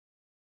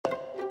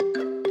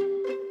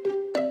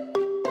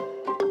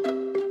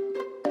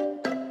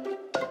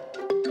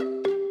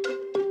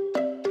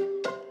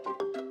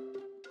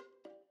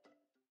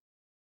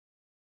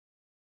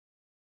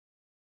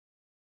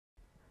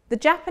The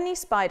Japanese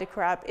spider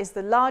crab is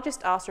the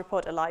largest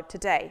arthropod alive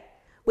today,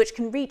 which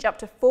can reach up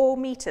to 4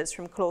 meters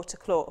from claw to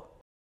claw.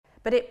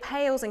 But it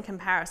pales in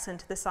comparison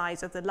to the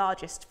size of the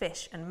largest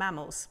fish and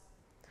mammals.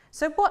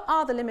 So what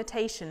are the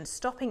limitations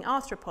stopping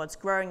arthropods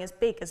growing as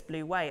big as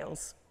blue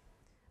whales?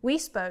 We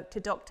spoke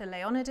to Dr.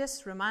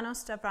 Leonidas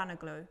Romanos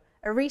Davranoglou,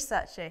 a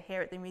researcher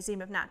here at the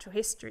Museum of Natural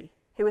History,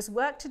 who has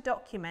worked to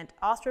document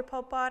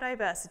arthropod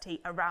biodiversity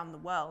around the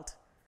world.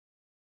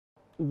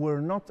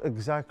 We're not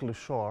exactly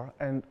sure,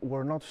 and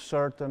we're not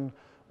certain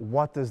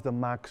what is the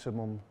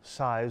maximum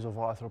size of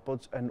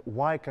arthropods and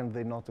why can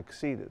they not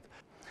exceed it.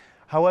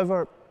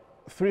 However,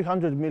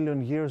 300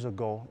 million years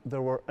ago,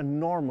 there were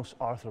enormous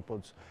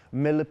arthropods,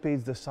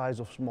 millipedes the size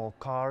of small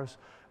cars,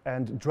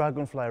 and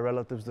dragonfly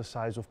relatives the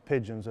size of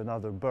pigeons and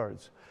other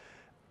birds.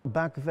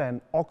 Back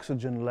then,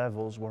 oxygen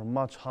levels were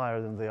much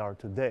higher than they are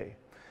today.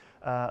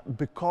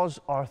 Because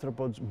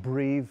arthropods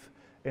breathe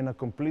in a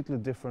completely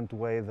different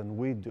way than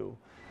we do,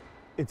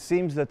 it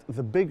seems that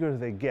the bigger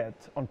they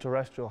get on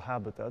terrestrial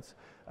habitats,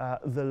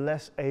 the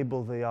less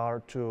able they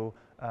are to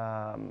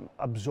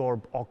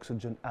absorb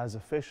oxygen as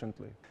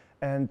efficiently.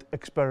 And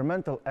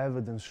experimental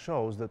evidence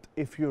shows that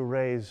if you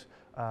raise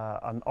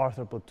an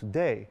arthropod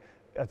today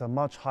at a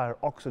much higher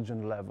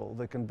oxygen level,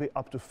 they can be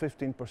up to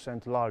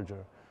 15%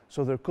 larger.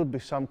 So there could be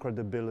some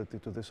credibility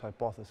to this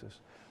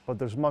hypothesis, but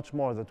there's much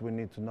more that we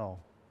need to know.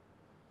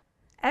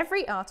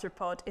 Every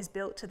arthropod is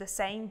built to the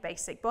same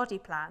basic body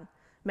plan,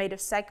 made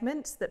of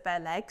segments that bear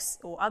legs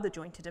or other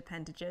jointed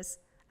appendages,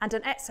 and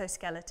an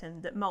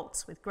exoskeleton that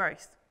molts with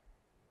growth.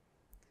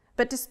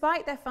 But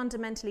despite their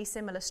fundamentally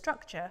similar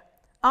structure,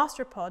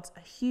 arthropods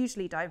are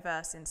hugely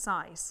diverse in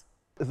size.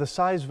 The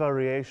size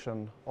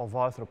variation of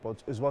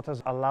arthropods is what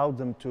has allowed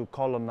them to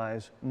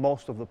colonize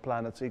most of the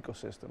planet's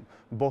ecosystem,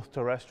 both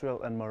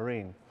terrestrial and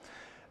marine.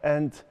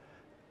 And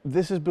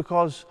this is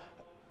because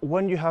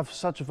when you have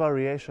such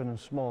variation in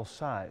small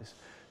size,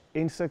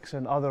 insects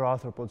and other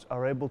arthropods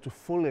are able to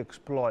fully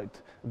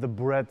exploit the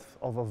breadth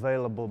of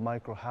available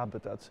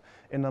microhabitats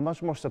in a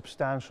much more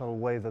substantial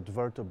way that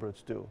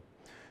vertebrates do.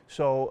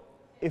 So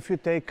if you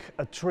take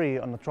a tree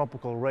on a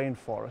tropical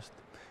rainforest,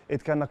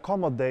 it can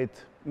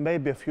accommodate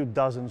maybe a few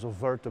dozens of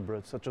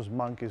vertebrates, such as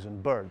monkeys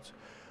and birds.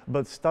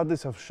 But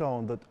studies have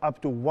shown that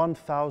up to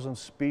 1,000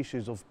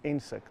 species of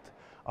insect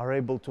are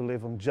able to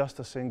live on just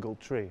a single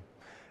tree.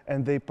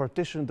 And they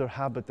partition their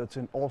habitats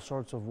in all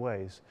sorts of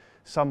ways.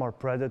 Some are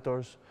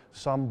predators,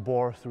 some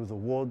bore through the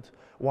wood,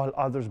 while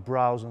others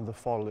browse in the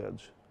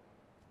foliage.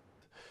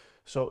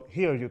 So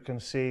here you can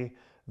see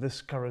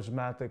this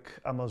charismatic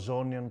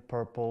Amazonian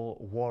purple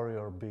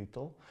warrior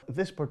beetle.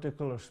 This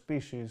particular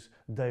species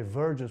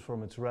diverges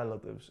from its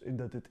relatives in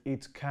that it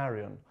eats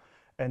carrion.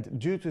 And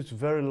due to its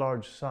very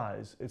large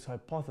size, it's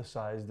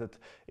hypothesized that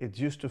it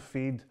used to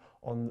feed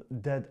on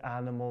dead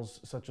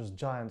animals such as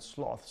giant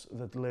sloths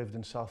that lived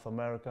in South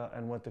America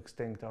and went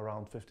extinct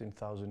around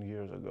 15,000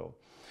 years ago.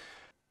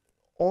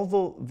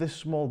 Although this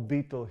small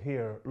beetle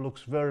here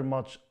looks very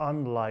much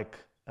unlike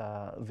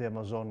the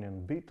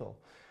Amazonian beetle,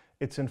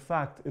 it's in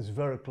fact its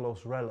very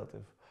close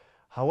relative.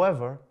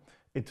 However,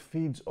 it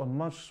feeds on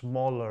much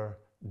smaller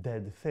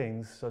dead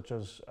things such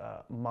as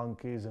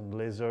monkeys and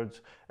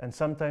lizards, and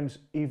sometimes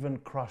even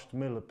crushed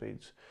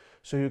millipedes.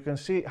 So you can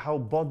see how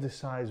body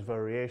size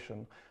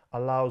variation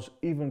allows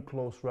even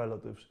close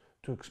relatives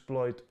to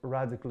exploit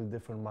radically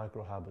different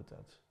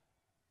microhabitats.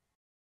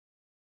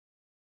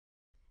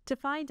 To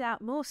find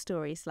out more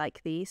stories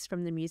like these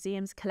from the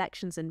museum's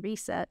collections and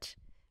research,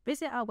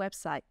 visit our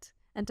website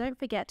and don't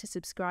forget to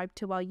subscribe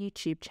to our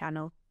YouTube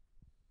channel.